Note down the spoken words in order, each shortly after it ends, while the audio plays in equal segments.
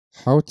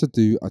How to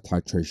Do a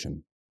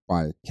Titration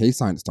by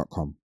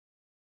KayScience.com.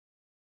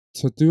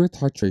 To do a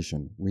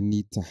titration, we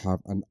need to have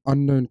an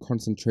unknown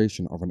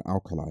concentration of an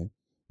alkali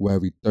where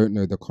we don't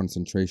know the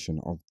concentration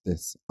of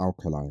this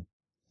alkali,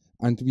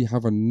 and we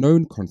have a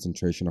known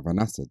concentration of an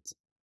acid.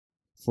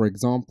 For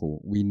example,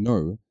 we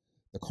know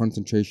the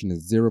concentration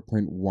is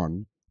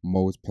 0.1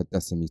 moles per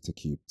decimeter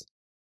cubed.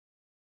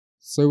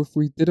 So if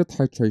we did a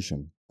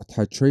titration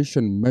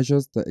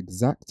measures the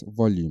exact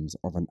volumes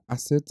of an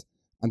acid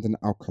and an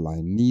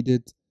alkali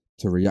needed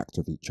to react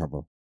with each other.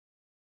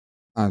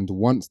 And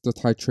once the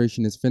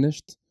titration is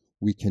finished,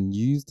 we can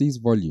use these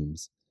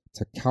volumes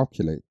to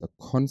calculate the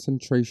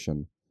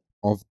concentration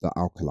of the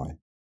alkali.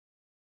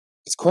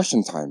 It's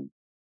question time.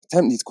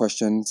 Attempt these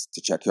questions to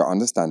check your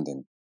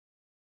understanding.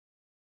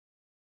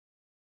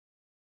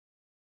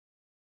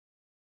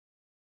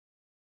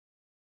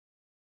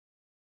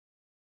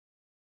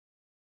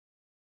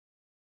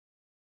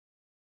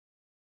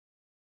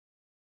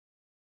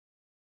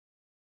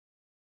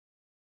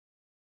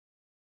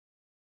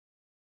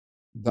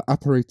 The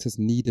apparatus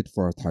needed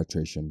for a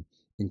titration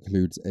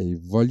includes a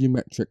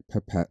volumetric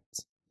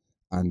pipette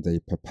and a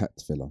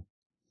pipette filler.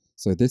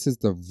 So this is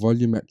the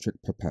volumetric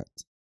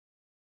pipette.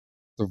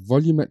 The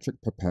volumetric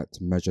pipette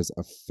measures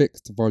a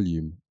fixed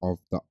volume of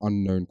the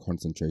unknown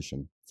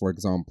concentration. For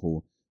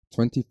example,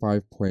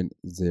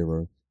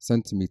 25.0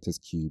 centimeters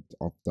cubed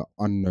of the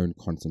unknown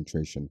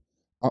concentration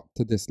up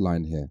to this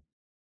line here.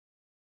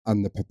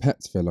 And the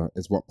pipette filler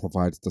is what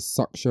provides the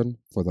suction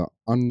for the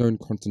unknown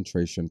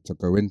concentration to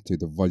go into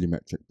the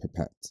volumetric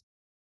pipette.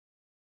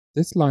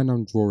 This line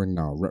I'm drawing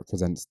now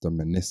represents the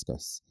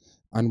meniscus,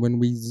 and when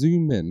we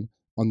zoom in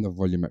on the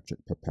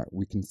volumetric pipette,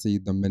 we can see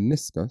the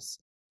meniscus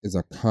is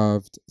a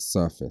curved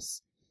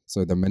surface.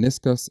 So the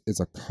meniscus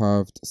is a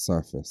curved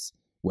surface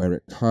where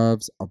it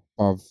curves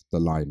above the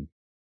line.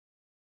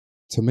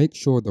 To make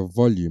sure the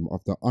volume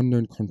of the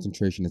unknown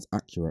concentration is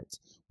accurate,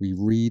 we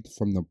read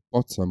from the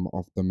bottom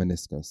of the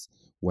meniscus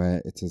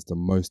where it is the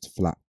most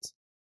flat.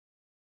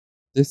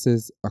 This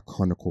is a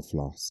conical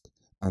flask,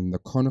 and the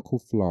conical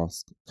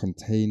flask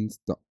contains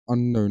the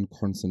unknown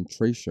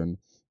concentration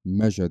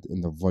measured in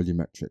the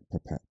volumetric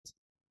pipette.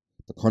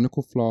 The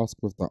conical flask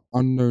with the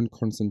unknown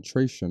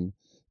concentration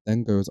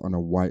then goes on a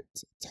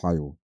white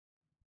tile.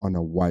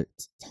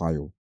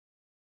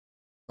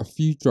 A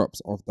few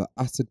drops of the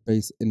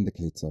acid-base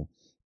indicator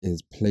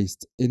is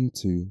placed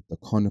into the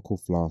conical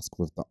flask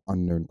with the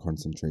unknown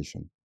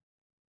concentration.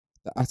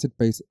 The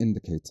acid-base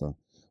indicator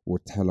will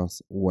tell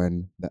us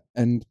when the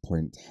end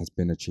point has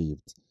been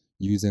achieved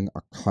using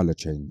a color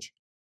change.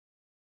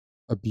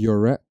 A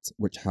burette,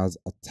 which has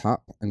a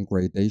tap and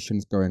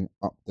gradations going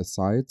up the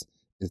sides,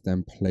 is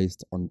then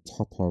placed on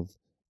top of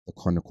the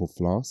conical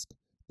flask.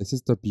 This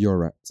is the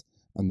burette,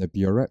 and the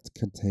burette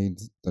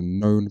contains the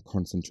known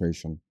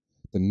concentration.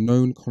 The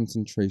known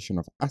concentration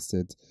of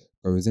acid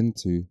goes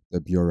into the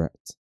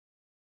burette.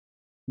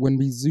 When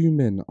we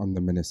zoom in on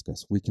the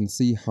meniscus, we can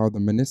see how the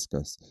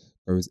meniscus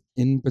goes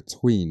in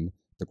between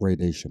the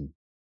gradation.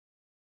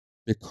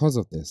 Because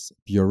of this,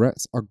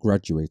 burettes are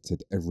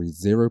graduated every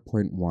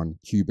 0.1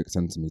 cubic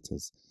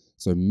centimeters,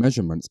 so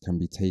measurements can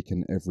be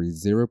taken every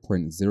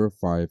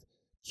 0.05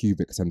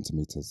 cubic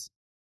centimeters.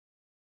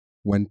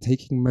 When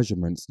taking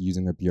measurements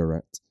using a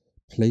burette,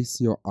 place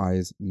your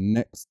eyes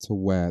next to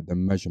where the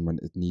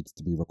measurement needs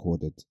to be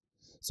recorded.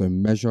 So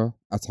measure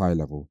at eye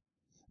level.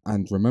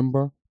 And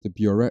remember, the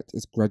burette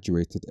is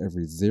graduated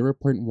every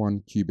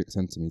 0.1 cubic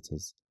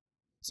centimeters.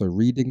 So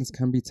readings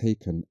can be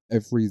taken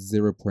every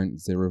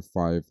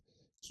 0.05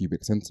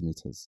 cubic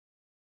centimeters.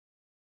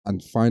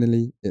 And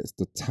finally, it's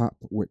the tap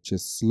which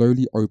is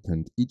slowly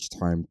opened each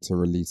time to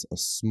release a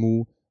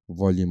small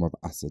volume of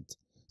acid,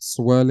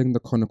 swirling the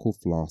conical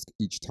flask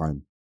each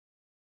time.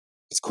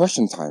 It's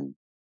question time.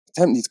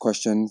 Attempt these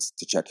questions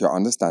to check your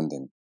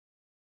understanding.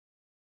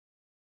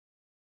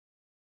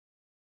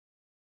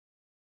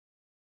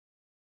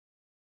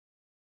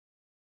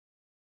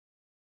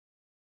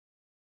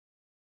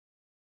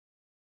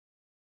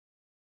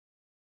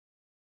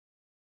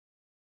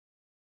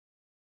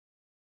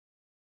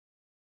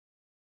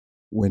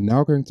 We're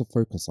now going to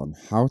focus on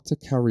how to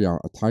carry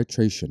out a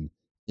titration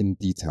in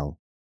detail.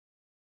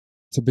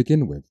 To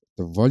begin with,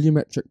 the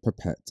volumetric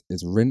pipette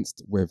is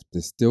rinsed with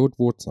distilled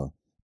water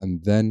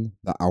and then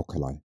the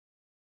alkali.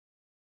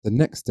 The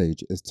next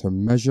stage is to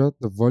measure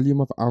the volume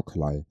of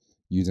alkali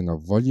using a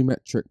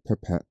volumetric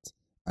pipette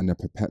and a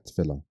pipette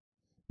filler.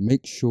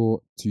 Make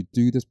sure to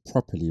do this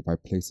properly by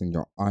placing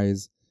your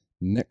eyes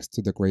next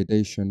to the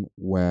gradation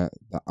where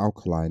the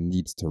alkali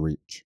needs to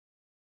reach.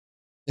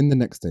 In the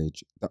next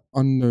stage, the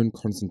unknown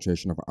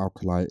concentration of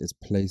alkali is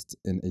placed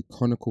in a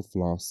conical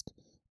flask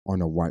on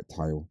a white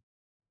tile.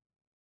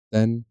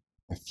 Then,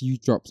 a few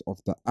drops of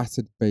the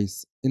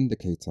acid-base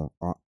indicator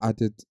are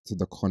added to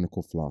the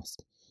conical flask,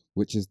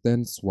 which is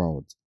then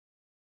swirled.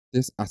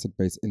 This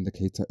acid-base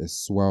indicator is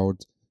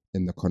swirled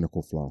in the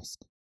conical flask.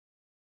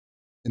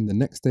 In the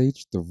next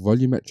stage, the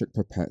volumetric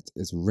pipette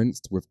is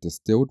rinsed with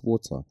distilled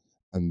water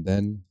and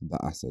then the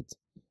acid.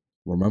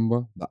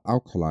 Remember, the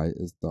alkali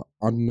is the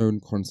unknown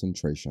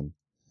concentration,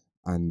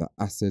 and the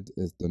acid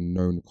is the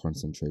known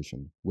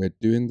concentration. We're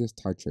doing this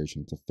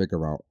titration to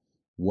figure out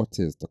what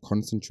is the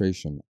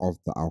concentration of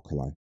the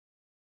alkali.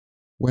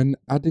 When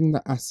adding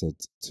the acid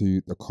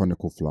to the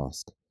conical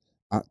flask,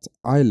 at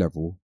eye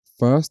level,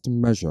 first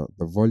measure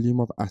the volume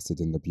of acid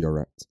in the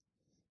burette.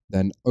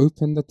 Then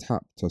open the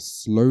tap to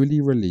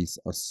slowly release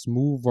a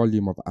small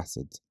volume of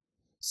acid,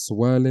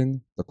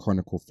 swirling the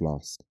conical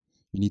flask.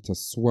 You need to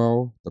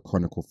swirl the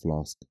conical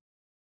flask.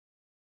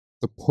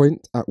 The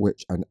point at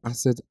which an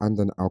acid and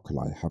an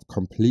alkali have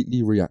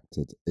completely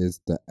reacted is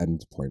the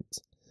end point,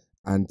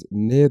 and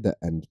near the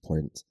end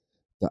point,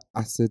 the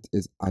acid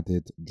is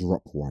added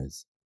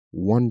dropwise,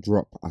 one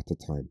drop at a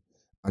time,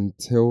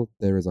 until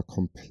there is a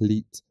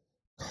complete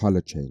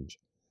color change.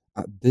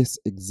 At this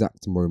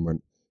exact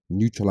moment,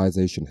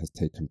 neutralisation has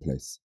taken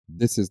place.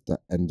 This is the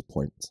end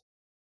point.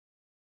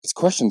 It's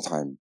question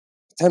time.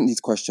 Attempt these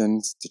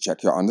questions to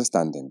check your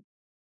understanding.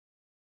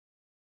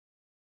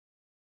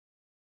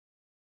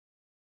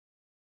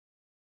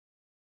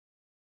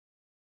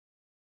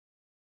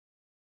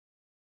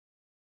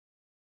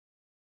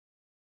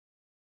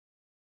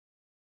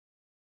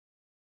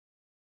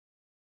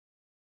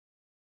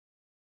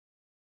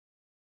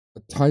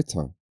 A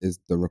titer is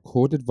the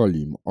recorded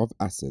volume of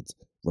acid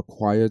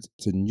required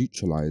to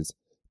neutralize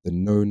the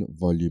known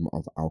volume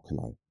of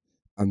alkali,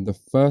 and the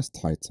first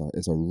titer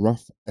is a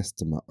rough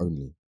estimate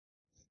only.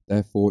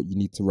 Therefore, you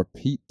need to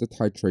repeat the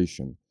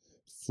titration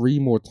 3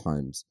 more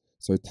times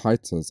so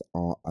titers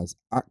are as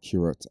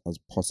accurate as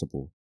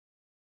possible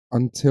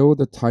until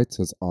the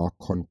titers are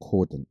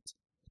concordant.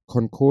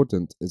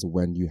 Concordant is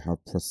when you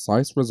have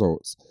precise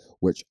results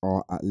which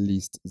are at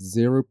least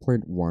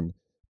 0.1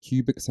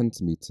 cubic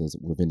centimeters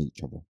within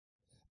each other.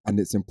 And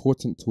it's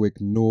important to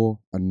ignore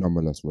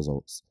anomalous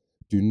results.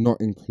 Do not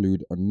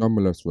include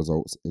anomalous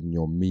results in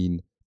your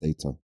mean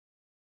data.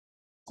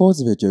 Pause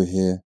the video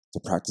here to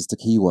practice the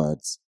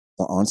keywords.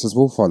 The answers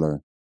will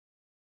follow.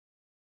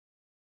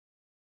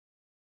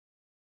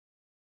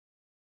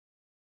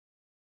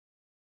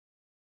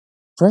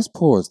 Press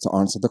pause to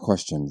answer the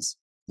questions.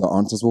 The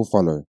answers will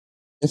follow.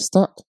 If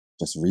stuck,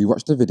 just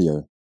rewatch the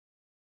video.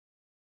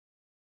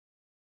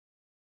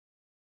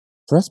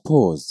 Press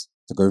pause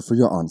to go through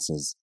your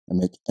answers and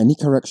make any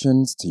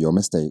corrections to your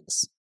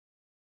mistakes.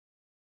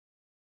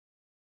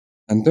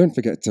 And don't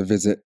forget to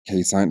visit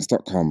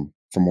KayScience.com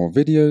for more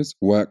videos,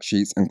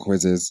 worksheets and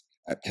quizzes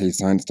at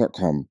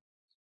KayScience.com.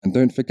 And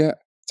don't forget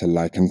to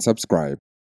like and subscribe.